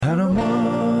And I'm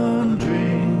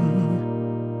wondering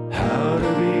how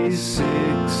to be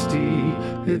 60.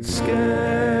 It's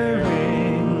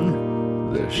scaring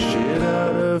the shit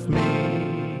out of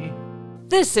me.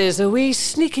 This is a wee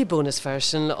sneaky bonus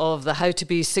version of the How to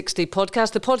Be 60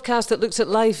 podcast, the podcast that looks at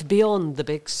life beyond the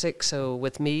big 60,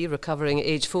 with me, recovering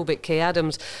age-phobic Kaye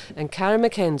Adams, and Karen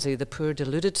McKenzie, the poor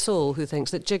deluded soul who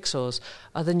thinks that jigsaws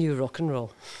are the new rock and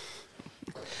roll.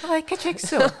 I like a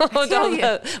jigsaw.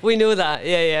 We know that.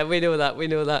 Yeah, we know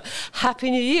that.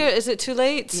 Happy New Year. Is it too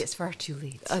late? Yeah, it's far too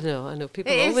late. I know.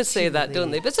 People always say that,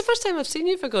 don't they? But it's the first time I've seen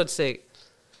you, for God's sake.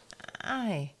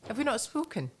 Aye. Have we not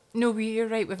spoken? No, you're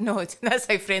right, we've not. That's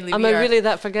how friendly we are. Am I really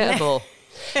that forgettable?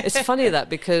 It's funny that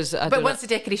because... But once the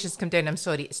decorations come down, I'm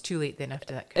sorry, it's too late then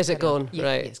after that. Is it gone? Yeah,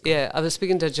 right. it's gone. Yeah, I was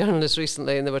speaking to a journalist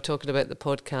recently and they were talking about the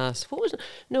podcast. What was it?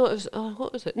 No, it was...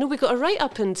 what was it? No, we got a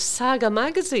write-up in Saga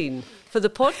magazine for the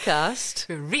podcast.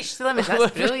 We reached the limit,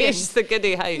 that's brilliant. Reached the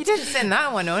giddy height. You didn't send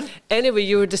that one on. Anyway,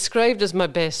 you were described as my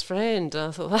best friend. And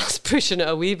I thought, that's pushing it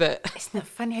a wee bit. Isn't it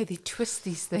funny how they twist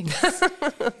these things?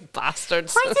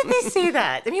 Bastards. Why did they say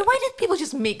that? I mean, why did people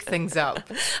just make things up?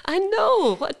 I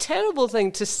know. What a terrible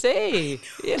thing to say.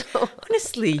 You know,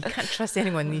 honestly, you can't trust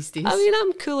anyone these days. I mean,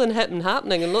 I'm cool and hip and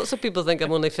happening, and lots of people think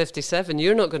I'm only 57.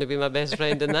 You're not going to be my best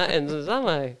friend in that instance, am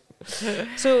I?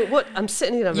 So what? I'm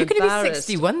sitting here. You're going to be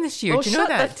 61 this year. Do you know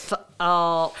that?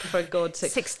 For God's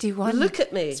sake! 61. Look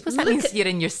at me. I suppose that means you're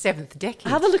in your 7th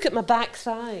decade. Have a look at my back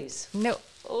thighs. No.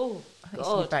 Oh God.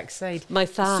 God. Backside. My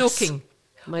thighs. Soaking.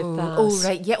 My thighs. Oh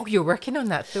right, yeah. Oh, you're working on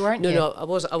that, though, aren't you? No, I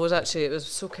was actually. It was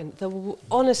soaking.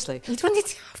 Honestly, you don't need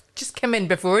to just come in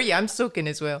before you. I'm soaking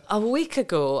as well. A week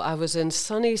ago, I was in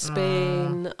sunny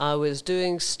Spain. I was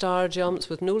doing star jumps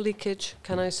with no leakage,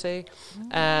 can I say?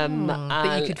 That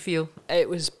you could feel. It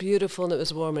was beautiful and it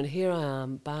was warm. And here I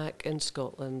am back in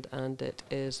Scotland, and it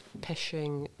is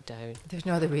pishing down. There's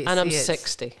no other way to say it. And I'm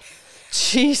 60.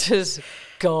 Jesus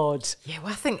God. Yeah,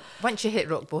 well, I think once you hit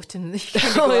rock bottom, you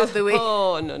can't go off the way.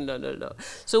 Oh, no.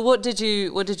 So what did you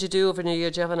do over New Year?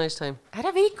 Did you have a nice time? I had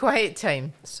a very quiet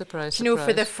time. Surprise. You know,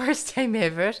 for the first time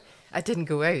ever, I didn't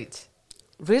go out.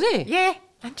 Really? Yeah.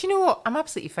 And do you know what? I'm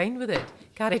absolutely fine with it.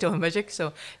 Carried on my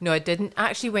jigsaw. No, I didn't. I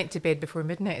actually went to bed before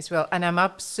midnight as well, and I'm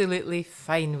absolutely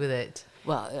fine with it.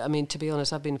 Well, I mean, to be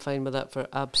honest, I've been fine with that for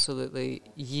absolutely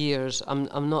years.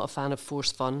 I'm not a fan of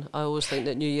forced fun. I always think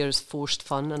that New Year is forced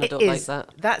fun, and I don't like that.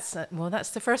 That's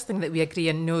the first thing that we agree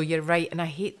on. No, you're right, and I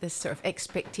hate this sort of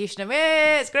expectation of,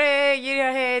 it's great, year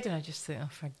ahead, and I just think, oh,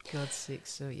 for God's sake,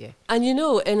 so yeah. And you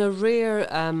know, in a rare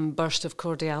burst of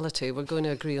cordiality, we're going to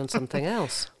agree on something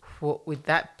else. What would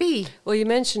that be? Well, you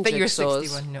mentioned that jigsaws, you're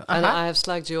 61, no. and I have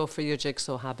slagged you off for your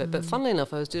jigsaw habit. But funnily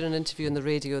enough, I was doing an interview on the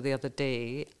radio the other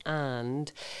day,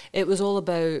 and it was all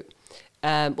about,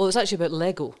 it was actually about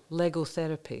Lego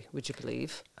therapy, would you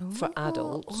believe, for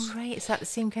adults. Oh, right. Is that the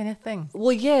same kind of thing?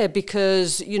 Well, yeah,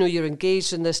 because, you know, you're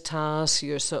engaged in this task,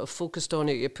 you're sort of focused on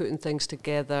it, you're putting things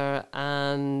together,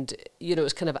 and, you know,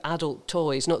 it's kind of adult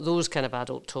toys, not those kind of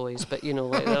adult toys, but, you know,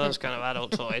 like those kind of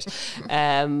adult toys.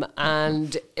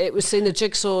 And it was saying the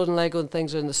jigsaw and Lego and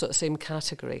things are in the sort of same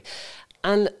category.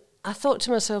 And I thought to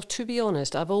myself, to be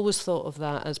honest, I've always thought of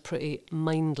that as pretty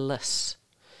mindless.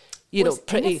 You know,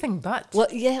 pretty. Anything but. Well,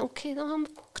 yeah, okay. No, I'm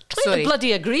trying to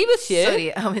bloody agree with you.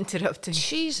 Sorry, I'm interrupting.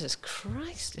 Jesus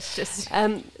Christ! It's just.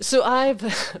 So I've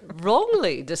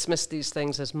wrongly dismissed these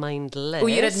things as mindless. Oh,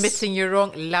 you're admitting you're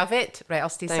wrong. Love it. Right, I'll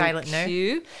stay silent now. Thank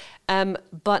you.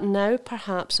 But now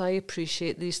perhaps I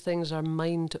appreciate these things are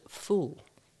mindful.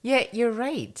 Yeah, you're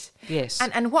right. Yes.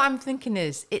 And what I'm thinking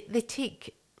is, they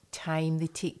take time, they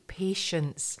take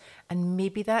patience, and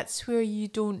maybe that's where you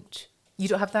don't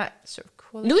have that sort of.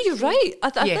 No, you're right. I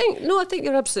think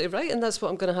you're absolutely right, and that's what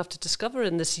I'm going to have to discover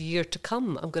in this year to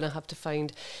come. I'm going to have to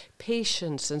find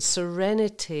patience and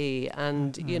serenity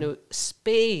and you know,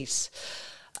 space.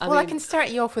 I can start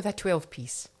you off with a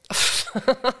 12-piece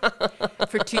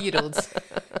for 2-year-olds.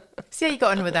 See how you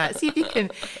got on with that. See if you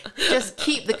can just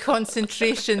keep the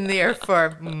concentration there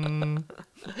for 5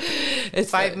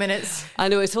 minutes. I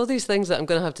know it's all these things that I'm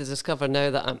going to have to discover now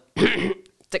that I'm.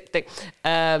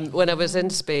 When I was in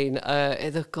Spain,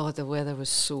 the weather was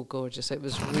so gorgeous. It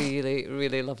was really,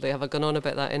 really lovely. Have I gone on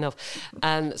about that enough?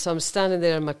 And so I'm standing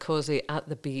there in my cosy at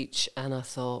the beach, and I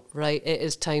thought, right, it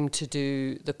is time to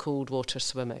do the cold water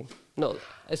swimming. No,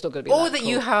 it's not going to be. Oh, that that cold.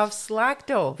 you have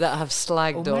slagged off. That I have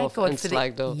slagged Oh my off God, and for the-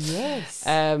 slagged off. Yes.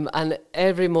 And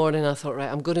every morning I thought, right,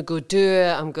 I'm going to go do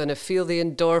it. I'm going to feel the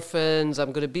endorphins.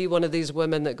 I'm going to be one of these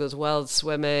women that goes wild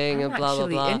swimming I'm and blah, blah,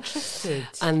 actually blah. interested.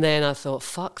 And then I thought,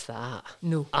 fuck that.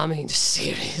 No. I mean,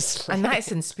 seriously. And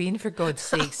that's in Spain, for God's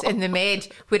sakes, in the Med,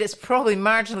 where it's probably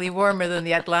marginally warmer than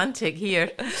the Atlantic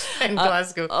here in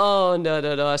Glasgow. Oh,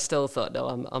 no. I still thought, no,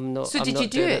 I'm not. So I'm did not you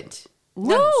do doing it?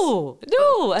 No.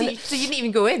 So you didn't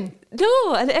even go in?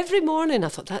 No, and every morning I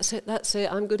thought, that's it.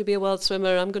 I'm going to be a wild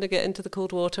swimmer. I'm going to get into the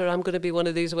cold water. I'm going to be one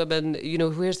of these women, who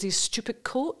wears these stupid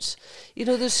coats.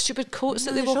 Those stupid coats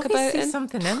that they walk about There's in.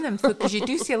 something in them, because you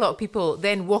do see a lot of people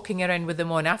then walking around with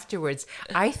them on afterwards.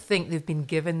 I think they've been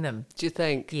given them. Do you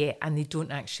think? Yeah, and they don't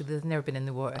actually, they've never been in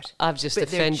the water. I've just But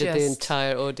they're offended the just-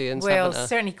 entire audience, Well, haven't I?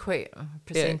 certainly quite a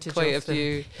percentage quite of a them.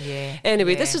 few. Yeah.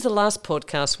 Anyway, yeah. this is the last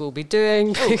podcast we'll be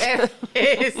doing.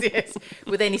 yes,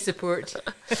 with any support.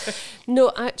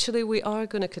 No, actually, we are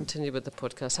going to continue with the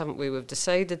podcast, haven't we? We've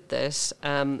decided this,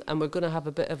 and we're going to have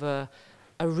a bit of a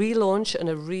relaunch and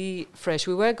a refresh.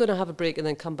 We were going to have a break and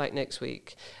then come back next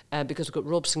week because we've got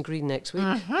Robson Green next week,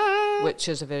 which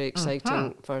is a very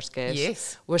exciting first guest.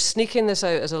 Yes. We're sneaking this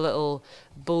out as a little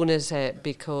bonus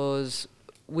because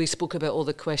we spoke about all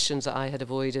the questions that I had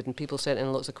avoided and people sent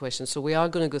in lots of questions. So we are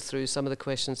going to go through some of the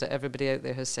questions that everybody out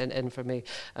there has sent in for me,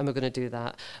 and we're going to do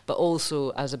that. But also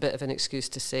as a bit of an excuse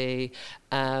to say,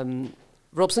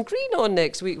 Robson Green on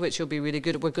next week, which will be really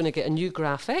good. We're going to get a new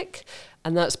graphic,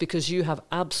 and that's because you have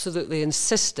absolutely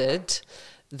insisted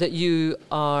that you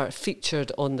are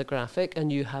featured on the graphic, and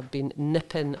you have been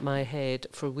nipping my head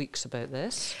for weeks about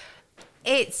this.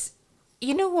 It's,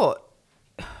 you know what?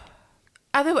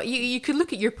 Otherwise, you could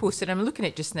look at your post, and I'm looking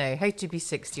at just now, How to Be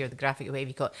 60, or the graphic, or whatever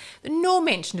you call it. There's no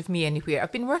mention of me anywhere.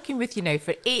 I've been working with you now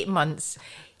for 8 months.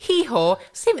 Hee-haw.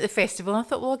 Same at the festival. And I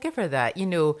thought, well, I'll give her that.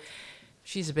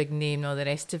 She's a big name and all the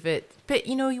rest of it. But,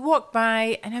 you walk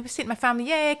by, and I was saying to my family,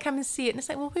 yeah, come and see it. And it's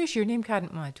like, well, where's your name, Karen?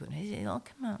 Well, I don't know. It'll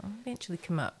come up. It'll eventually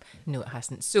come up. No, it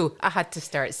hasn't. So I had to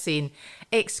start saying,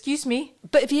 excuse me.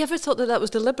 But have you ever thought that was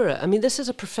deliberate? I mean, this is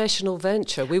a professional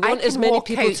venture. We want I as can many walk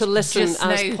people out to listen just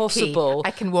as now, possible. Kay.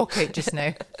 I can walk out just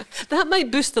now. That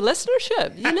might boost the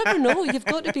listenership. You never know. You've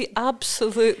got to be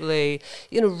absolutely,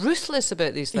 ruthless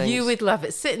about these things. You would love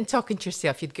it. Sit and talking to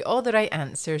yourself. You'd get all the right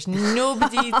answers.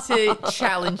 Nobody to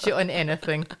challenge you on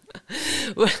anything.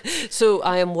 So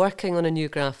I am working on a new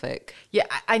graphic. Yeah,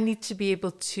 I need to be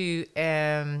able to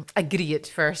agree it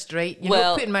first, right? You're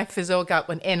Well- not putting my fizzog up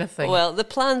on anything. Well, the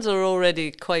plans are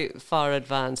already quite far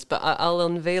advanced, but I'll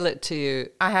unveil it to you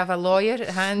I have a lawyer at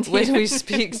hand. when we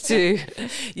speak to...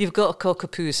 You've got a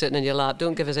cockapoo sitting in your lap.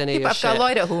 Don't give us any of your I've shit. got a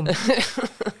lawyer at home.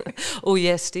 Oh,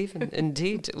 yes, Stephen,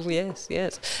 indeed. Oh, yes.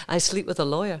 I sleep with a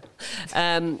lawyer.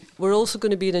 We're also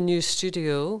going to be in a new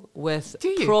studio with Do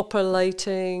you? proper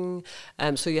lighting.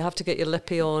 So you have to get your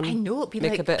lippy on. I know, it'd be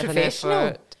make like a bit of an professional.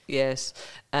 effort. Yes.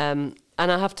 And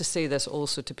I have to say this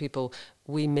also to people.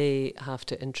 We may have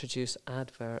to introduce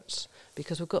adverts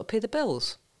because we've got to pay the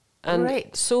bills. And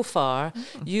Right. so far,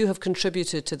 you have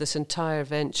contributed to this entire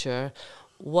venture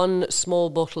 1 small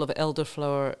bottle of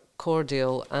elderflower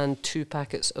cordial and 2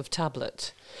 packets of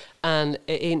tablet, and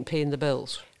it ain't paying the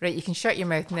bills. Right, you can shut your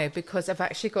mouth now because I've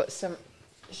actually got some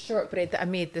shortbread that I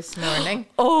made this morning.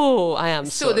 Oh, I am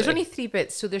So sorry. there's only 3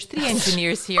 bits. So there's 3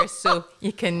 engineers here, so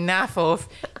you can naff off.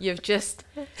 You've just...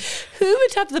 Who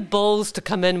would have the balls to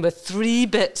come in with 3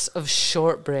 bits of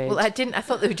shortbread? Well, I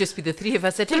thought there would just be the 3 of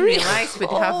us. I didn't 3? realise we'd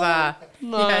have a...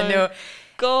 my Yeah, I know.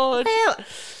 God. Well,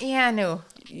 yeah, I know.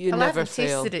 You I never haven't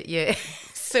fail. tasted it yet.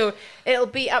 So it'll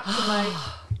be up to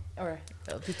my... Or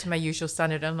it'll be to my usual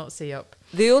standard. I'll not say up.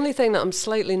 The only thing that I'm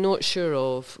slightly not sure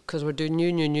of, because we're doing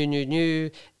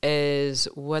new, is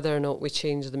whether or not we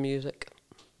change the music.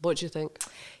 What do you think?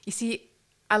 You see,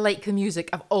 I like the music.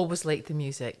 I've always liked the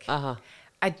music. Uh-huh.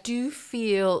 I do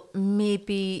feel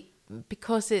maybe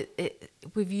because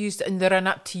we've used in the run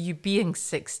up to you being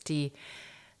 60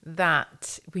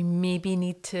 that we maybe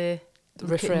need to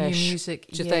look at new Refresh, music.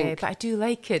 do you yeah, think? but I do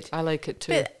like it. I like it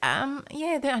too. But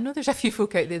I know there's a few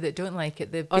folk out there that don't like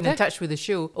it. They've Are been in there? touch with the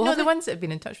show. Oh, no, have the they? ones that have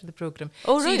been in touch with the programme.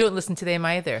 Oh, so right. you don't listen to them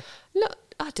either. No,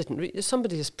 I didn't read.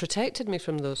 Somebody has protected me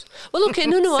from those. Well, okay,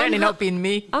 no. Certainly not being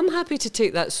me. I'm happy to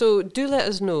take that. So do let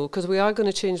us know, because we are going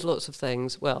to change lots of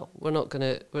things. Well, we're going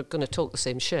to talk the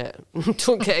same shit.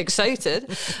 Don't get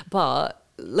excited. But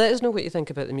let us know what you think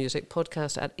about the music.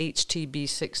 Podcast at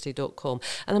htb60.com.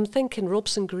 And I'm thinking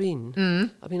Robson Green.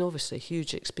 I mean, obviously,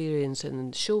 huge experience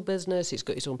in show business. He's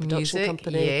got his own production Music,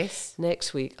 company. yes.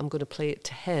 Next week, I'm going to play it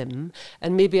to him.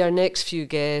 And maybe our next few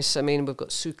guests, I mean, we've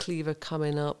got Sue Cleaver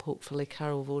coming up, hopefully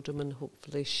Carol Voderman,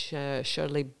 hopefully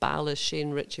Shirley Ballas,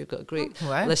 Shane Ritchie. We've got a great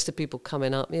list of people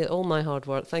coming up. Yeah, all my hard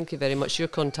work. Thank you very much. Your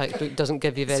contact book doesn't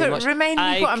give you very much. So remind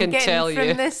me what I'm getting from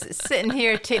you. this, sitting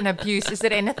here taking abuse. Is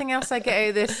there anything else I get out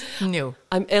of this? No.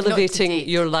 I'm elevating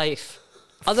your life.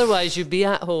 Otherwise, you'd be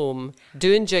at home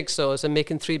doing jigsaws and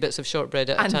making 3 bits of shortbread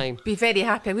at a time. Be very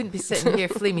happy. I wouldn't be sitting here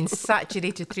flaming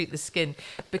saturated through the skin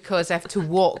because I have to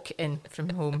walk in from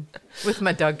home with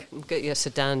my dog. Get you a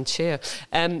sedan chair.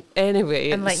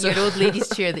 Anyway. And like your old lady's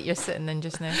chair that you're sitting in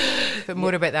just now. But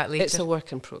more about that later. It's a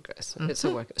work in progress. It's a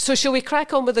work. So shall we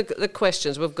crack on with the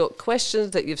questions? We've got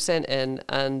questions that you've sent in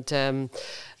and...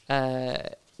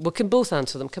 we can both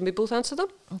answer them. Can we both answer them?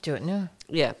 I don't know.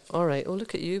 Yeah. All right. Oh,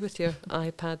 look at you with your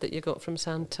iPad that you got from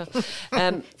Santa.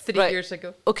 3 years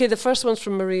ago. Okay, the first one's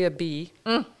from Maria B.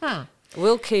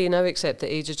 Will Kaye now accept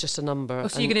that age is just a number? Oh,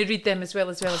 so you're going to read them as well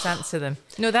as answer them?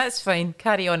 No, that's fine.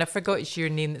 Carry on. I forgot it's your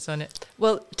name that's on it.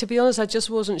 Well, to be honest, I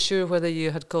just wasn't sure whether you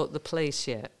had got the place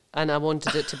yet. And I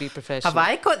wanted it to be professional. Have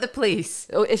I got the place?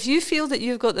 Oh, if you feel that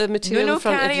you've got the material in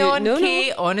front of you... No,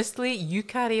 Kaye. Honestly, you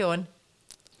carry on.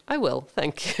 I will,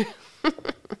 thank you. Well,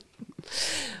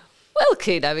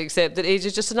 Kaye, now accept that age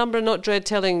is just a number and not dread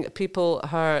telling people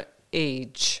her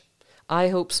age. I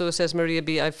hope so, says Maria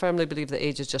B. I firmly believe that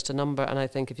age is just a number, and I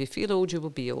think if you feel old, you will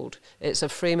be old. It's a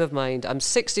frame of mind. I'm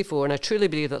 64, and I truly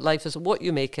believe that life is what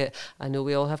you make it. I know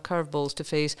we all have curveballs to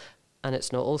face, and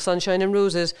it's not all sunshine and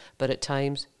roses, but at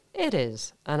times it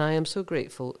is. And I am so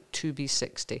grateful to be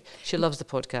 60. She loves the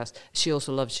podcast. She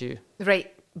also loves you.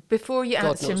 Right. Before you God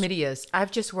answer knows. Maria's, I've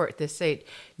just worked this out.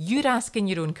 You're asking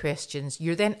your own questions.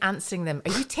 You're then answering them.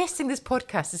 Are you testing this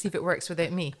podcast to see if it works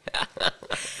without me?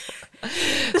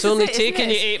 It's only taken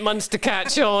you 8 months to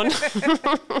catch on.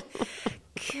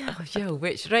 God, you're a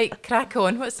witch. Right, crack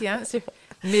on. What's the answer?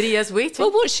 Maria's waiting.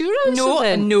 Well, what's your answer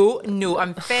then? No.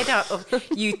 I'm fed up of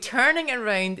you turning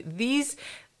around. These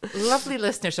lovely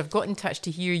listeners have got in touch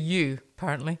to hear you,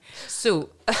 apparently. So,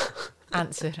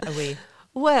 answer away.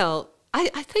 Well...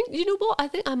 I think, you know what, I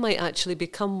think I might actually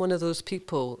become one of those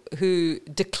people who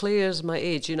declares my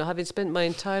age, you know, having spent my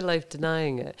entire life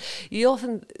denying it. You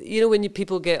often, you know, when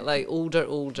people get like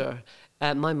older,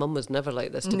 my mum was never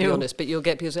like this, to be honest, but you'll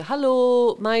get people say,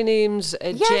 hello, my name's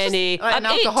Jenny, I'm an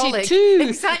alcoholic. 82.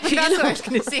 Exactly, that's what I was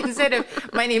going to say. Instead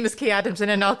of, my name is Kaye Adams and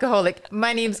an alcoholic,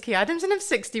 my name's Kaye Adams and I'm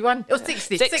 61. Oh,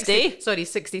 60. 60? Sorry,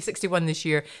 61 this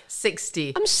year.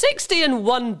 60. I'm 60 in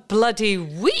 1 bloody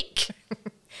week.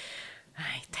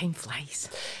 Aye, time flies.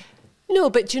 No,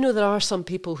 but you know, there are some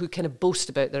people who kind of boast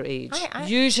about their age.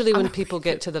 Usually when people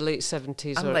get to the late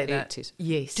 70s or like 80s. That.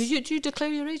 Yes. Do you declare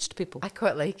your age to people? I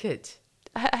quite like it.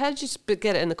 How do you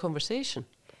get it in the conversation?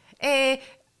 Well,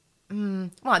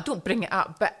 I don't bring it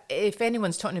up, but if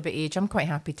anyone's talking about age, I'm quite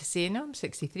happy to say, no, I'm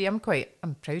 63. I'm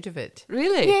proud of it.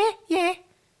 Really? Yeah.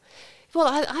 Well,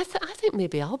 I think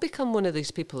maybe I'll become one of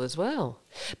these people as well.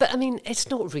 But, I mean, it's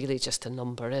not really just a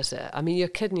number, is it? I mean, you're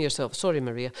kidding yourself. Sorry,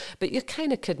 Maria. But you're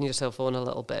kind of kidding yourself on a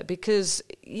little bit because,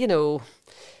 you know,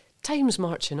 time's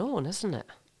marching on, isn't it?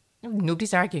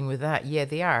 Nobody's arguing with that. Yeah,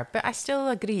 they are. But I still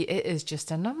agree it is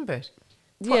just a number.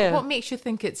 Yeah. What makes you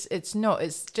think it's not?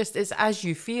 It's as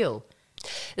you feel.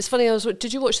 It's funny,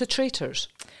 did you watch The Traitors?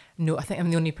 No, I think I'm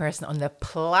the only person on the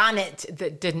planet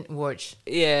that didn't watch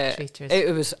Traitors.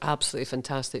 It was absolutely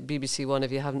fantastic. BBC One,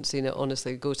 if you haven't seen it,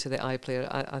 honestly, go to the iPlayer.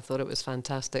 I thought it was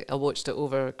fantastic. I watched it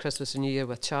over Christmas and New Year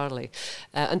with Charlie.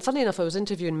 And funny enough, I was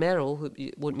interviewing Meryl, who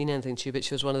won't mean anything to you, but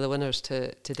she was one of the winners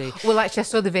today. Well, actually, I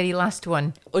saw the very last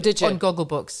one. Oh, did you? On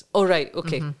Gogglebox. Oh, right.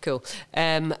 Okay, cool.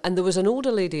 And there was an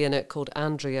older lady in it called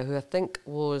Andrea, who I think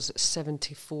was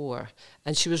 74.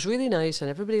 And she was really nice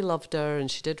and everybody loved her and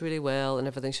she did really well and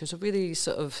everything. She was a really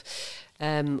sort of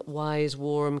wise,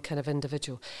 warm kind of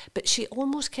individual. But she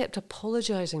almost kept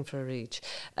apologising for her age.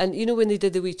 And, you know, when they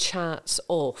did the wee chats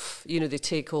off, you know, they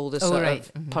take all the sort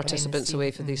of participants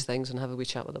away for these things and have a wee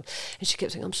chat with them. And she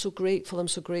kept saying, I'm so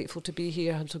grateful to be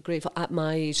here. I'm so grateful at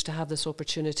my age to have this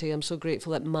opportunity. I'm so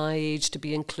grateful at my age to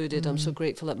be included. I'm so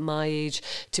grateful at my age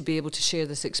to be able to share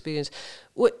this experience.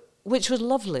 Which was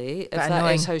lovely, if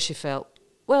that is how she felt.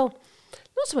 Well,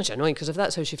 not so much annoying, because if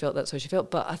that's how she felt, that's how she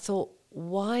felt. But I thought,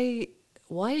 why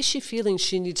is she feeling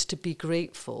she needs to be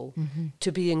grateful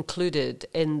to be included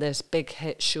in this big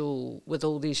hit show with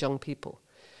all these young people?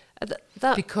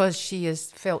 That Because she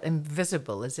has felt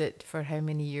invisible, is it, for how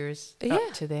many years Yeah.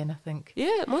 up to then, I think?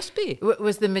 yeah, it must be.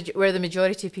 Were the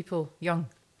majority of people young?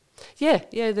 Yeah,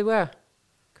 they were.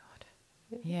 God.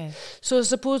 Yeah. So I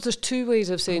suppose there's two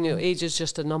ways of saying, age is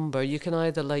just a number. You can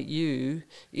either, like you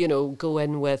know, go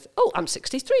in with, oh, I'm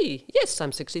 63. Yes,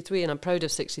 I'm 63 and I'm proud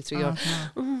of 63. Or,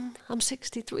 I'm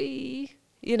 63,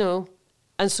 you know.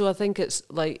 And so I think it's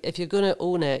like, if you're going to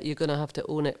own it, you're going to have to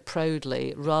own it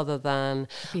proudly rather than,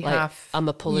 like, I'm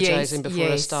apologising before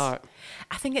I start.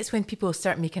 I think it's when people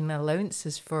start making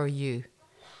allowances for you.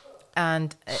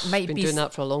 And it might Been be doing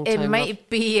that for a long time. It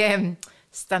might be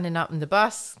standing up in the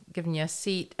bus, giving you a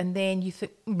seat, and then you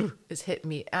think, it's hit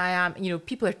me. I am,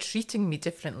 people are treating me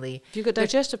differently. Have you got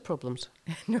digestive problems?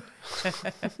 No.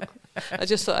 I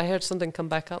just thought I heard something come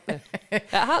back up there. It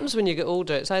happens when you get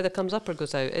older. It either comes up or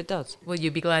goes out. It does. Well,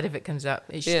 you'll be glad if it comes up,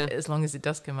 as long as it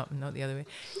does come up and not the other way.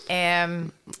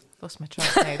 Lost my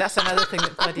track now. That's another thing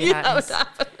that bloody happens.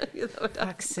 That would happen.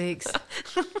 Fuck's sakes.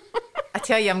 I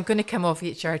tell you, I'm going to come off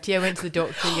HRT. I went to the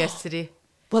doctor yesterday.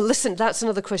 Well, listen, that's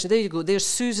another question. There you go. There's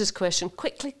Suze's question.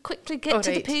 Quickly get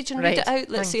to the page and read it out.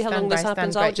 Let's see how long this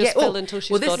happens. I'll just fill until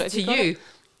she's got it. Well, this is to you.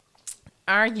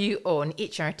 Are you on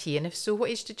HRT? And if so, what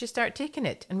age did you start taking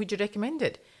it? And would you recommend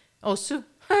it? Also,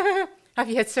 have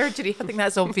you had surgery? I think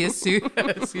that's obvious, Sue.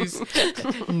 Sue's,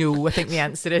 no, I think the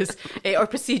answer is. Or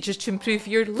procedures to improve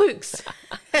your looks.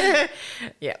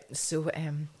 Yeah, so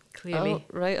clearly. Oh,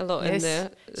 right, a lot in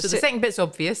there. So the second bit's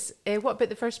obvious. What about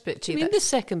the first bit? Do you mean the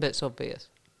second bit's obvious?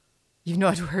 You've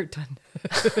not had work done.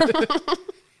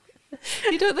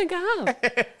 You don't think I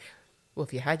have? Well,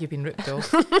 if you had, you've been ripped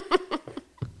off.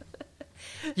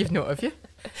 You've not, have you?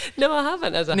 No, I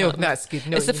haven't. No, that's good.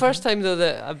 No, it's the first time, though,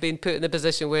 that I've been put in a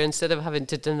position where instead of having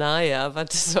to deny it, I've had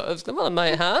to sort of, well, I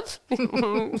might have.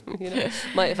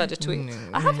 Might have had a tweak. No,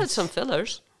 I have had some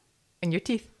fillers. in your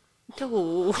teeth.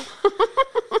 No.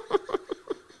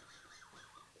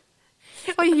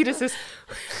 All you hear is this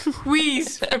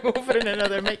wheeze from over in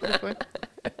another microphone.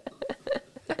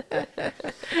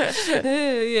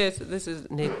 Yes, this is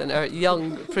Nathan, our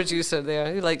young producer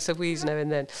there, who likes a wheeze now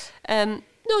and then.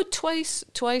 No, twice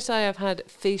I have had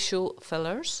facial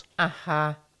fillers.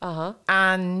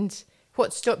 And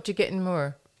what stopped you getting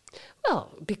more?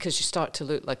 Well, because you start to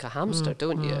look like a hamster,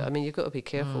 don't you? I mean, you've got to be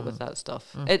careful with that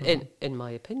stuff, in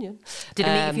my opinion. Did it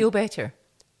make you feel better?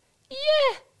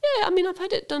 Yeah. I mean, I've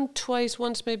had it done twice.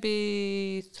 Once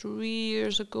maybe 3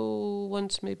 years ago.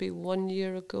 Once maybe 1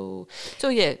 year ago. So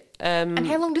yeah. And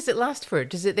how long does it last for?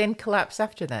 Does it then collapse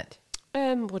after that?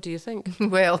 What do you think?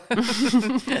 Well,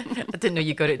 I didn't know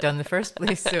you got it done in the first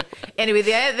place. So anyway,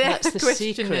 That's the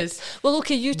question secret. is... Well,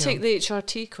 okay, you take the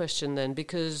HRT question then,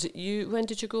 because when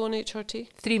did you go on HRT?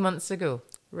 3 months ago.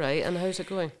 Right, and how's it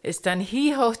going? It's done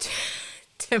hee-haw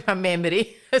to my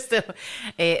memory. Still,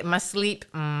 my sleep,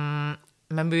 my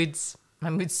mood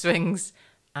swings,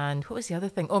 and what was the other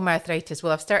thing? Oh, my arthritis.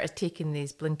 Well, I've started taking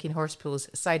these blinking horsepoles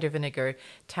cider vinegar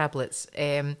tablets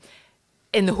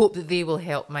in the hope that they will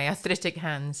help my arthritic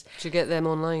hands. Did you get them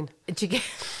online? Did you get...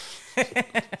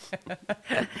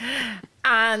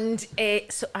 And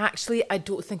so actually, I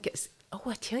don't think it's... Oh,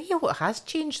 I tell you what has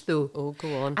changed, though. Oh,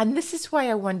 go on. And this is why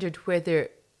I wondered whether...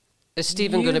 Is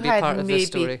Stephen going to be part of this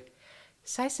story?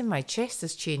 Size of my chest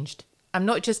has changed. I'm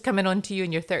not just coming on to you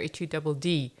and your 32 double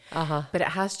D, but it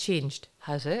has changed.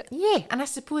 Has it? Yeah, and I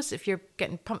suppose if you're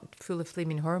getting pumped full of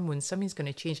flaming hormones, something's going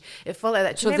to change. It felt like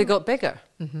that. So they got bigger?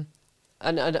 Mm-hmm.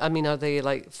 And I mean, are they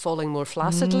like falling more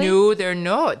flaccidly? No, they're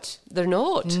not. They're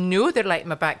not? No, they're like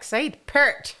my backside.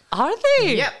 Pert. Are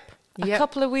they? Yep. A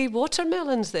couple of wee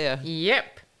watermelons there.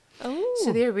 Yep. Oh.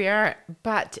 So there we are.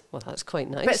 But... Well, that's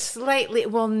quite nice. But slightly...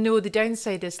 Well, no, the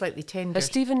downside is slightly tender. Has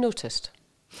Stephen noticed?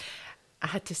 I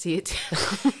had to see it.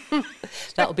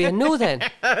 That'll be a no then.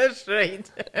 That's right.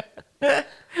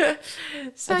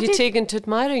 So Have you taken to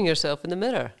admiring yourself in the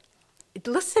mirror?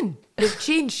 Listen, they've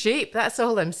changed shape. That's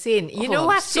all I'm saying. You know,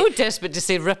 I'm so desperate to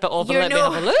say rip it off and let me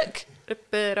have a look.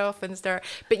 Rip it off and start.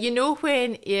 But you know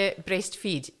when you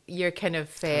breastfeed, you're kind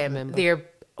of they're...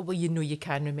 Well, you know you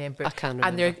can remember. I can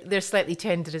remember. And they're slightly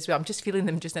tender as well. I'm just feeling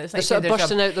them just now. They're sort of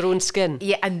bursting out their own skin.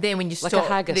 Yeah, and then when you like stop, a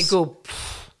haggis. they go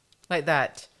like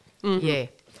that. Mm-hmm. Yeah.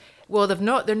 Well,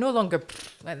 they're no longer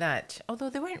like that.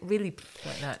 Although they weren't really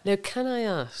like that. Now, can I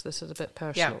ask, this is a bit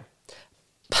personal. Yeah.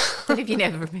 Have you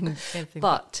never been anything?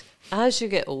 But as you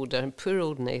get older, and poor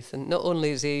old Nathan, not only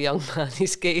is he a young man,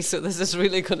 he's gay, so this is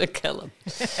really going to kill him.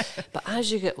 But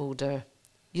as you get older,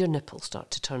 your nipples start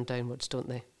to turn downwards, don't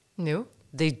they? No.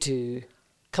 They do.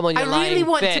 Come on, you're lying, lying, I really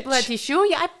want bitch. to bloody show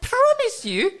you. I promise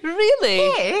you. Really?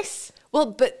 Yes. Well,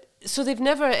 but so they've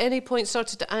never at any point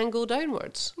started to angle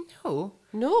downwards? No.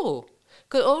 No.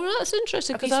 That's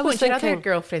interesting, Have you because I was spoken to thinking... other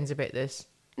girlfriends about this?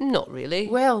 Not really.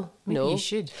 Well, maybe no. you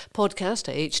should. Podcast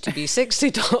at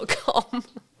htb60.com.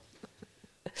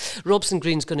 Robson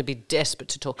Green's going to be desperate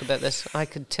to talk about this, I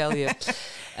could tell you.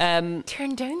 Turn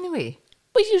down the way.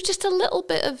 Well, just a little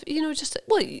bit of,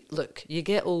 look, you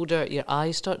get older, your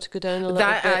eyes start to go down a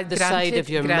little bit, the side of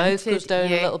your mouth goes down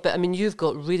a little bit. I mean, you've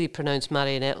got really pronounced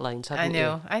marionette lines, haven't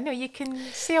you? I know, you can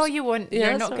say all you want, Yeah,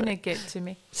 you're not that's going to get to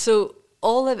me. So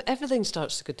everything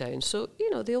starts to go down. So,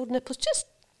 the old nipples just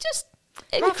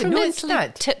haven't noticed incrementally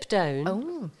that. tip down.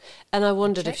 Oh. And I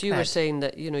wondered if Check you were that. saying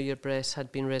that, your breasts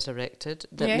had been resurrected,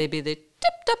 that Yeah. maybe they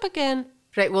tipped up again.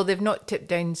 Right, well, they've not tipped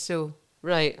down, so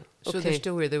Right, okay. they're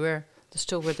still where they were. They're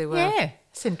still where they were. Yeah,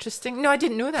 it's interesting. No, I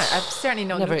didn't know that. I've certainly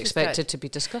not Never noticed expected to be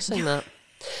discussing that.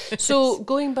 So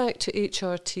going back to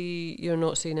HRT, you're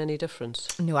not seeing any difference?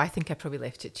 that. No, I think I probably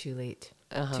left it too late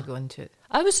Uh-huh. to go into it.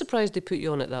 I was surprised they put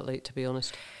you on it that late, to be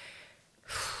honest.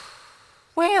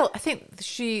 Well, I think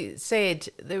she said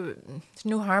there's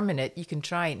no harm in it. You can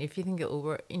try it. And if you think it'll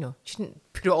work, she didn't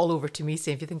put it all over to me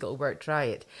saying, if you think it'll work, try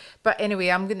it. But anyway,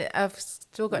 I've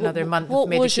still got another month of What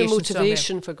was medication. your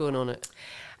motivation for going on it?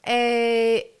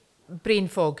 Brain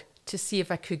fog, to see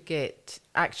if I could get,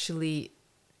 actually,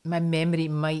 my memory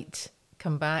might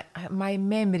come back. My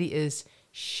memory is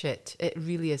shit. It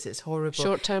really is. It's horrible.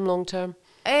 Short term, long term?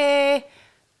 Eh,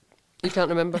 You can't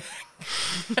remember?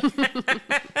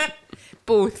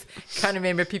 both. Can't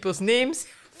remember people's names.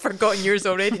 Forgotten yours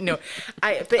already. No,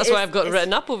 but That's why I've got it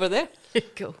written up over there.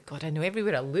 Oh God, I know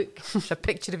everywhere I look. There's a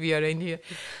picture of you around here.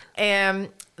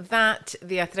 That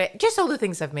the arthritis, just all the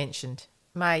things I've mentioned.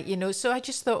 So I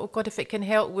just thought, oh God, if it can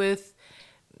help with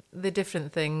the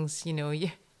different things, your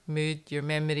mood, your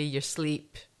memory, your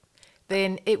sleep,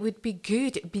 then it would be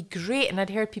good. It'd be great. And I'd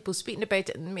heard people speaking about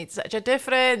it and it made such a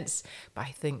difference. But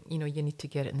I think, you need to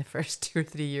get it in the first 2 or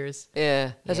 3 years.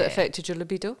 Yeah. Has it Yeah. affected your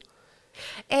libido?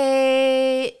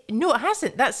 No, it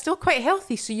hasn't. That's still quite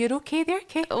healthy. So you're okay there,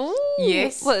 Kay? Oh.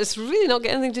 Yes. Well, it's really not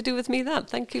got anything to do with me, that.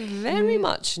 Thank you very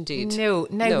much indeed. No.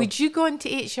 Now, No. would you go into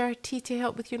HRT to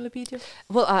help with your libido?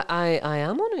 Well, I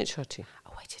am on HRT.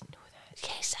 Oh, I didn't know that.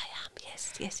 Yes, I am.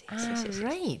 Yes.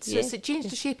 Right. So Yeah. has it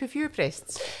changed the shape of your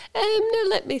breasts? Now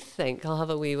let me think. I'll have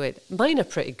a wee wait. Mine are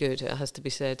pretty good, it has to be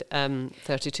said.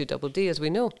 32 double D, as we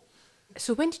know.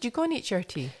 So when did you go on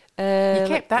HRT? You Uh,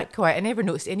 kept that quiet. I never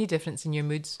noticed any difference in your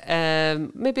moods.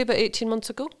 maybe about 18 months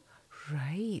ago.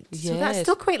 Right. So that's Yes.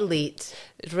 still quite late.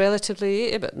 It's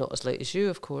relatively, but not as late as you,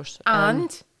 of course.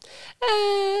 And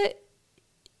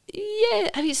Yeah,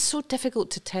 I mean, it's so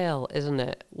difficult to tell, isn't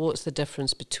it? What's the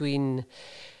difference between,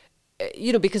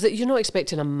 because you're not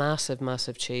expecting a massive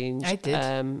change. I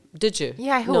did. Did you?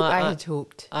 yeah, I had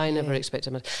hoped. I never Yeah.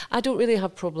 expected much. I don't really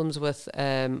have problems with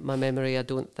my memory, I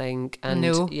don't think. And,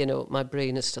 No. my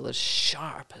brain is still as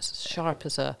sharp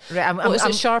as a... Right, what is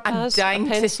it sharp I'm as? dying A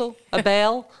to- pencil? A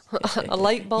bell? A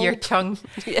light bulb? Your tongue.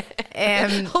 Yeah.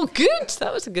 Oh, good.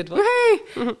 That was a good one.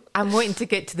 Woo! I'm waiting to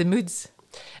get to the moods.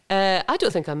 I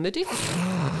don't think I'm moody.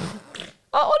 I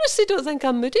honestly don't think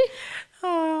I'm moody.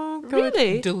 Oh, God.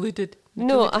 Really? Deluded.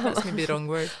 No, Deluded, that's maybe the wrong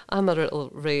word. I'm a little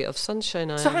ray of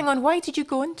sunshine. So hang on, why did you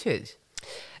go into it?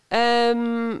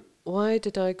 Why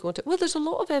did I go into? Well, there's a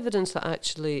lot of evidence that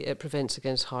actually it prevents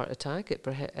against heart attack. It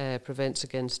prevents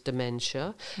against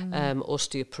dementia,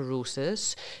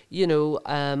 osteoporosis.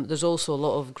 There's also a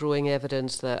lot of growing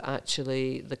evidence that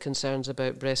actually the concerns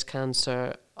about breast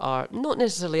cancer are not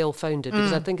necessarily ill-founded,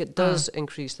 because I think it does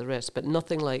increase the risk, but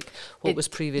nothing like what was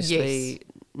previously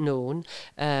known.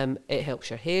 It helps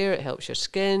your hair, it helps your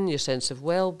skin, your sense of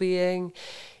well-being.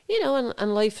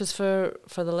 And life is for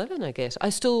the living, I guess. I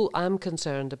still am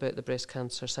concerned about the breast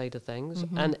cancer side of things,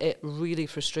 and it really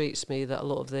frustrates me that a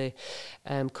lot of the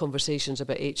conversations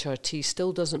about HRT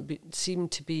still doesn't seem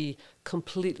to be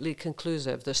completely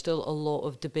conclusive. There's still a lot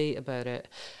of debate about it,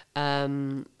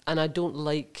 and I don't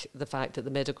like the fact that the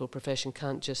medical profession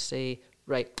can't just say,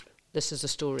 right, this is a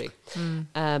story.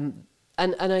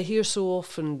 And I hear so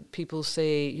often people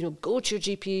say, go to your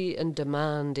GP and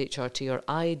demand HRT, or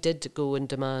I did go and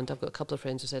demand. I've got a couple of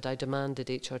friends who said I demanded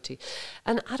HRT.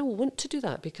 And I don't want to do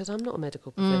that because I'm not a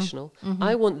medical professional.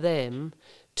 I want them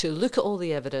to look at all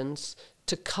the evidence,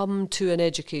 to come to an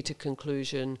educated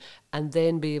conclusion, and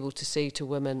then be able to say to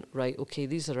women, right, okay,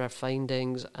 these are our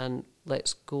findings and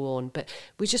let's go on. But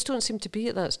we just don't seem to be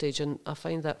at that stage, and I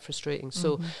find that frustrating.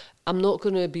 So I'm not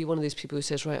going to be one of these people who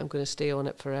says, right, I'm going to stay on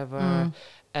it forever.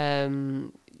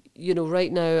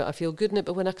 Right now I feel good in it,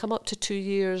 but when I come up to 2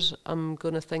 years, I'm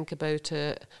going to think about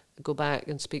it, go back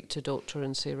and speak to a doctor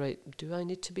and say, right, do I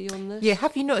need to be on this? Yeah,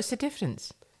 have you noticed a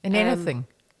difference in anything?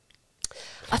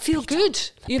 I feel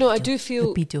good. You know, I do feel...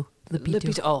 Libido.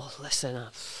 Oh, listen,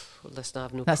 I've no That's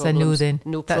problems. a no then.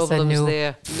 No That's a problems no.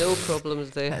 there. No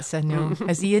problems there. That's a no.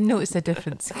 Has Ian noticed a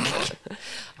difference?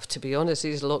 To be honest,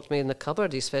 he's locked me in the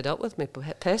cupboard. He's fed up with me,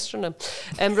 pestering him.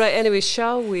 Right, anyway,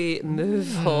 shall we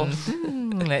move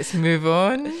on? Let's move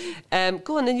on.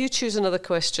 Go on, then you choose another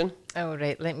question. All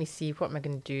right, let me see. What am I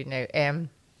going to do now?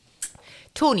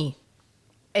 Tony,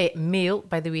 male,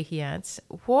 by the way, he adds.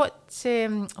 What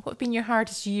have been your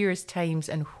hardest years, times,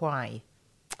 and why?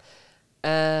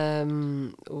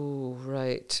 Oh,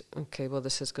 right. Okay, well,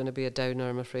 this is going to be a downer,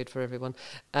 I'm afraid, for everyone.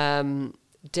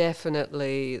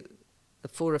 Definitely the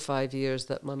 4 or 5 years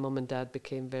that my mum and dad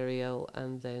became very ill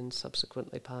and then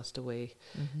subsequently passed away.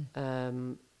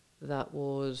 That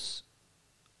was...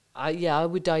 I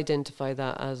would identify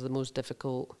that as the most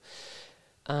difficult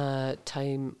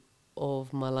time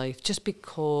of my life, just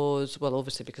because, well,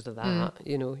 obviously because of that,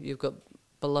 you know, you've got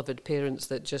beloved parents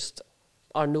that just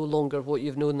are no longer what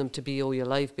you've known them to be all your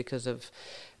life because of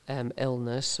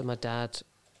illness. So my dad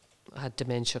had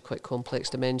dementia, quite complex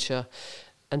dementia,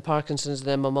 and Parkinson's. And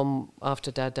then my mum,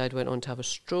 after Dad died, went on to have a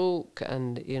stroke,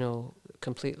 and you know,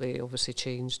 completely, obviously,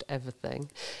 changed everything.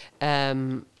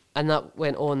 And that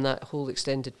went on that whole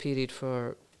extended period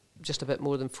for just a bit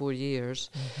more than 4 years.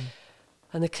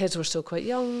 And the kids were still quite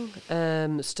young,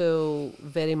 still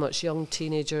very much young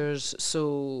teenagers.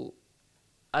 So,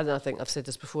 and I think I've said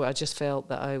this before, I just felt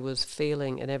that I was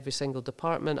failing in every single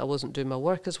department. I wasn't doing my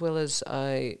work as well as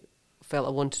I felt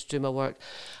I wanted to do my work.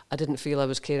 I didn't feel I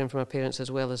was caring for my parents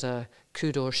as well as I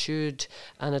could or should,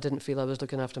 and I didn't feel I was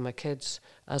looking after my kids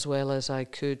as well as I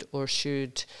could or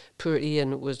should. Poor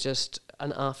Ian was just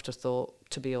an afterthought,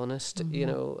 to be honest, you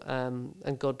know,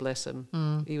 and God bless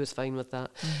him. He was fine with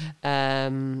that. Yeah,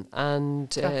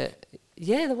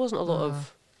 there wasn't a lot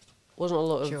of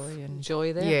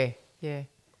joy there. Yeah.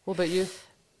 What about you?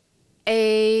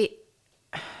 I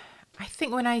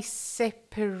think when I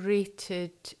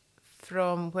separated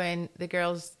from when the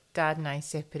girl's dad and I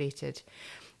separated,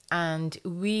 and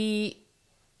we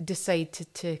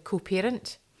decided to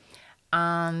co-parent,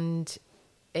 and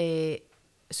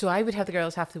so I would have the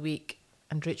girls half the week,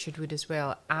 and Richard would as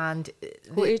well. And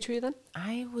what age were you then?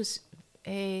 I was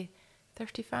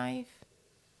 35,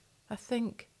 I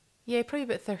think. Yeah, probably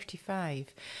about 35.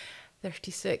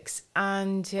 36,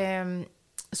 and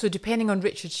so depending on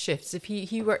Richard's shifts, if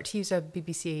he worked, he was a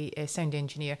BBC sound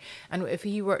engineer, and if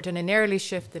he worked on an early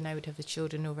shift, then I would have the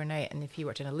children overnight, and if he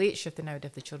worked on a late shift, then I would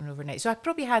have the children overnight. So I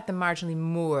probably had them marginally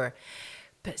more,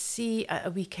 but see, at a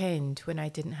weekend when I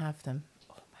didn't have them,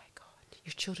 oh my God,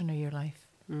 your children are your life.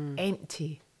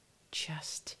 Empty,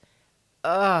 just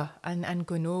and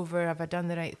going over, have I done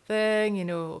the right thing, you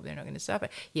know, they're not going to suffer.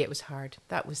 Yeah, it was hard.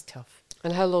 That was tough.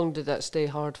 And how long did that stay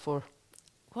hard for?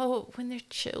 Well, when they're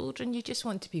children, you just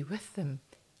want to be with them.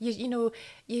 You know,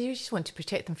 you just want to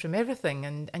protect them from everything,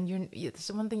 and there's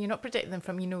the one thing you're not protecting them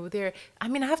from. You know, I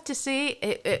mean, I have to say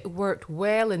it worked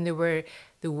well, and they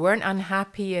weren't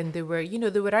unhappy, and they were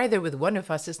either with one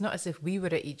of us. It's not as if we were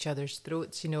at each other's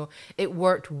throats. You know, it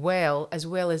worked well as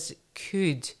it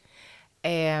could,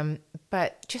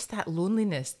 but just that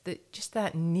loneliness,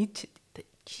 that need that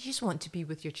you just want to be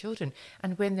with your children,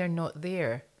 and when they're not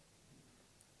there,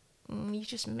 you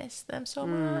just miss them so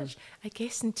much. I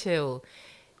guess until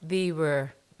they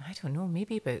were, I don't know,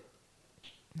 maybe about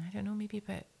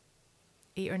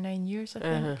 8 or 9 years, I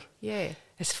think. Yeah.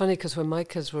 It's funny because when my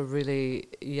kids were really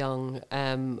young,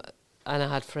 and I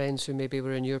had friends who maybe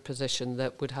were in your position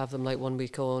that would have them like 1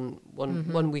 week on,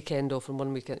 one weekend off and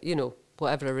 1 weekend, you know,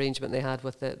 whatever arrangement they had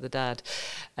with the dad.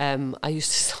 I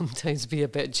used to sometimes be a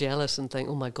bit jealous and think,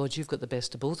 oh my God, you've got the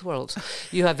best of both worlds.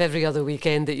 You have every other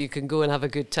weekend that you can go and have a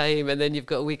good time, and then you've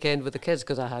got a weekend with the kids,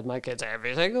 because I had my kids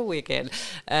every single weekend.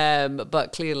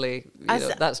 But clearly,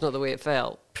 that's not the way it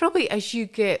felt. Probably as you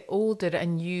get older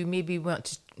and you maybe want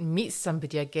to meet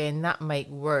somebody again, that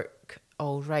might work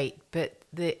all right, but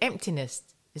the emptiness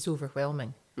is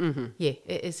overwhelming. Yeah,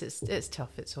 it is. It's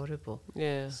tough. It's horrible.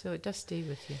 Yeah. So it does stay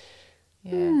with you.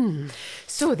 Yeah.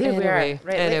 So there we are. Right,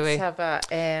 let's have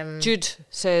a... Jude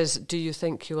says, do you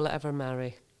think you will ever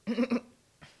marry?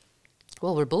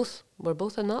 Well, we're both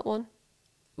in that one.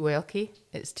 Well, Kaye,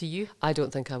 it's to you. I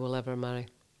don't think I will ever marry.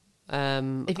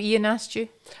 If Ian asked you?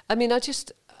 I mean, I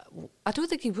don't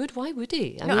think he would. Why would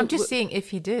he? I'm just saying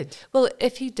if he did. Well,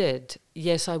 if he did,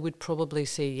 yes, I would probably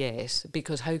say yes,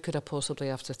 because how could I possibly,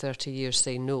 after 30 years,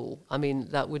 say no? I mean,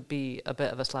 that would be a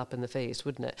bit of a slap in the face,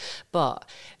 wouldn't it? But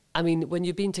I mean, when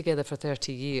you've been together for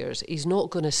 30 years, he's not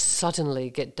going to suddenly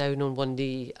get down on one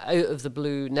knee out of the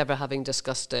blue, never having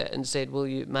discussed it, and said, will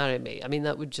you marry me? I mean,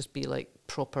 that would just be like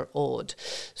proper odd.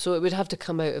 So it would have to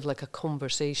come out of like a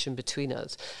conversation between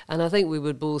us. And I think we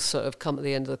would both sort of come at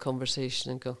the end of the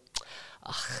conversation and go,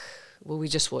 well, we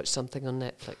just watch something on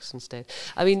Netflix instead.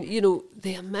 I mean, you know,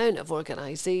 the amount of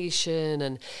organisation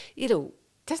and, you know,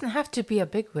 doesn't have to be a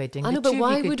big wedding. I know, but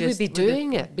why would we be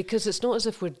doing it? Because it's not as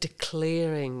if we're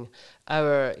declaring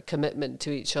our commitment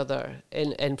to each other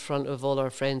in front of all our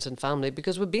friends and family,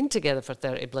 because we've been together for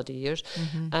 30 bloody years.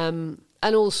 And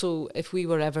also, if we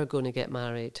were ever going to get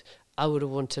married, I would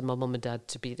have wanted my mum and dad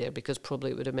to be there, because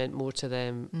probably it would have meant more to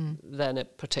them than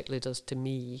it particularly does to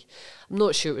me. I'm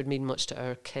not sure it would mean much to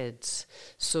our kids.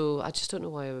 So I just don't know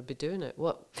why I would be doing it.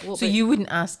 So you wouldn't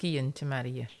ask Ian to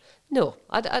marry you? No,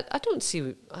 I don't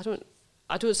see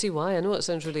why. I know it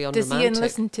sounds really unromantic. Does Ian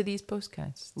listen to these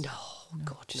podcasts? No,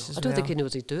 God, no. I don't think he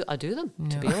knows I do them,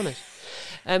 to be honest.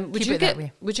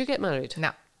 Would you get married?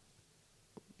 No.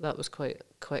 That was quite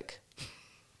quick.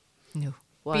 No.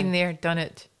 Why? Been there, done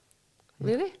it.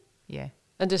 Really? Yeah.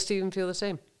 And does Stephen feel the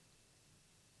same?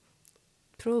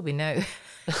 Probably now.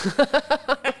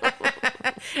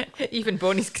 Even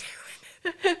Bonnie's growling.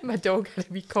 My dog had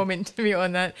a wee comment to me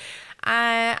on that.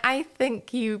 I think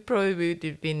he probably would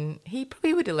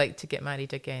have liked to get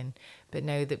married again. But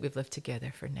now that we've lived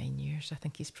together for 9 years, I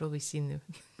think he's probably seen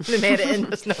the merit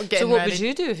in us not getting married. So what would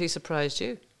you do if he surprised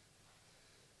you?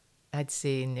 I'd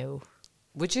say no.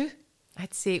 Would you?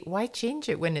 I'd say, why change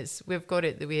it when we've got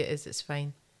it the way it is? It's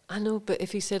fine. I know, but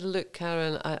if he said, look,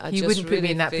 Karen, I you just wouldn't really put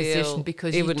me in that feel position,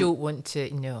 because you don't want to,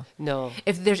 no.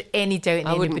 If there's any doubt in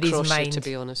anybody's I wouldn't crush mind. it, to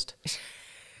be honest.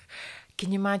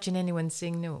 Can you imagine anyone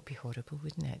saying no? It'd be horrible,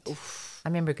 wouldn't it? Oof. I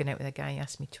remember going out with a guy, he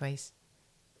asked me twice.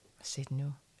 I said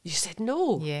no. You said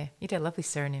no? Yeah, he had a lovely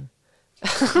surname.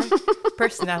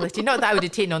 Personality. Not that I would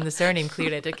have taken on the surname,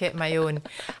 clearly. I'd have kept my own.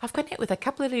 I've gone out with a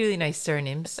couple of really nice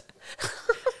surnames.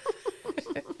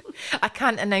 I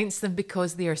can't announce them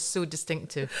because they are so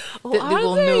distinctive that they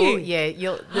will know. Yeah,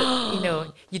 you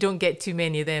don't get too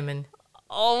many of them in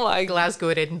Glasgow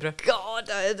or Edinburgh. God,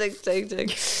 that is exciting.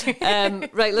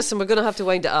 Right, listen, we're going to have to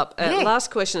wind it up.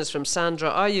 Last question is from Sandra.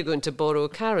 Are you going to borrow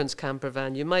Karen's camper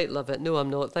van? You might love it. No,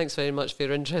 I'm not. Thanks very much for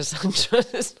your interest, Sandra.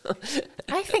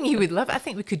 I think you would love it. I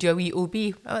think we could do a wee OB.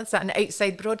 What's that? An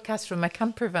outside broadcast from my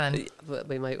camper van.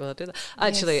 We might well do that.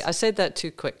 Actually, yes. I said that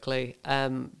too quickly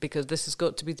because this has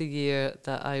got to be the year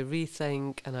that I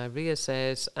rethink and I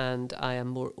reassess, and I am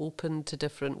more open to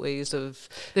different ways of...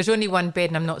 There's only one bed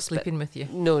and I'm not sleeping with you.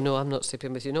 No, I'm not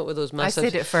sleeping with you. Not with those massive... I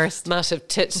said it first. Massive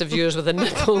tits of yours with the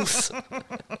nipples.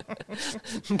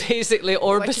 Basically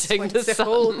orbiting the sun.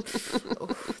 Oh,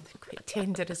 they're quite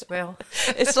tender as well.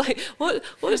 It's like, what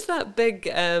is that big...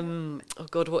 oh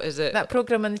God, what is it? That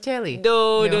programme on the telly?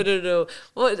 No.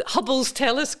 What, Hubble's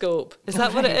telescope. Is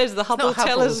that what it is? The Hubble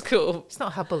telescope. It's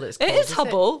not Hubble, it's called. It is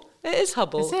Hubble. It is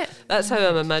Hubble. Is it? That's how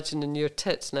I'm imagining your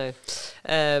tits now.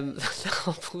 The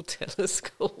Hubble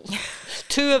telescope.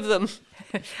 2 of them.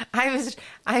 I was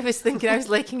thinking, I was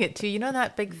liking it too. You know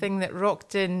that big thing that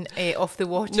rocked in off the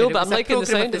water? No, but I'm liking the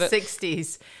sound of it. The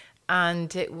 60s.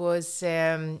 And it was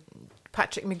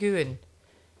Patrick McGowan.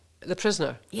 The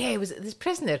Prisoner? Yeah, it was this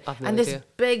Prisoner. I've no and idea. This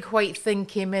big white thing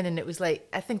came in and it was like,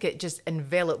 I think it just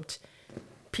enveloped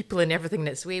people and everything in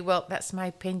its way. Well, that's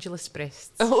my pendulous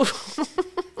breasts. Oh.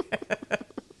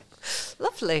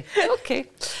 Lovely. Okay.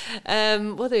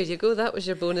 Well, there you go. That was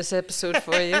your bonus episode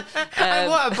for you.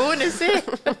 What a bonus, eh?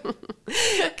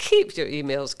 Keep your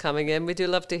emails coming in. We do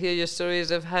love to hear your stories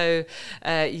of how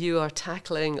you are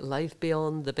tackling life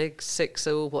beyond the big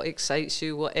 60, what excites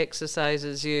you, what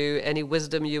exercises you, any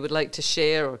wisdom you would like to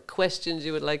share or questions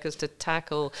you would like us to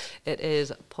tackle. It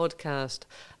is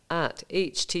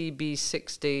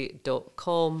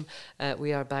podcast@htb60.com.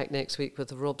 We are back next week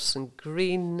with Robson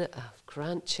Green,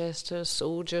 Grantchester,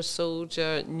 Soldier,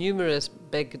 numerous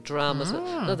big dramas.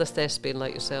 Another thespian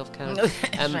like yourself, Karen.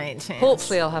 Right, yes.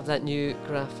 Hopefully I'll have that new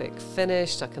graphic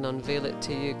finished. I can unveil it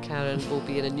to you. Karen will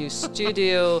be in a new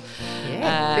studio.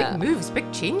 Yeah, big moves, big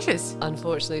changes.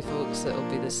 Unfortunately, folks, it'll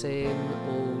be the same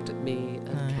old me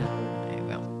and Karen.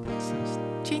 Well,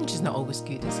 change is not always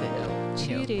good, is it? No.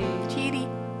 Cheery. Cheery.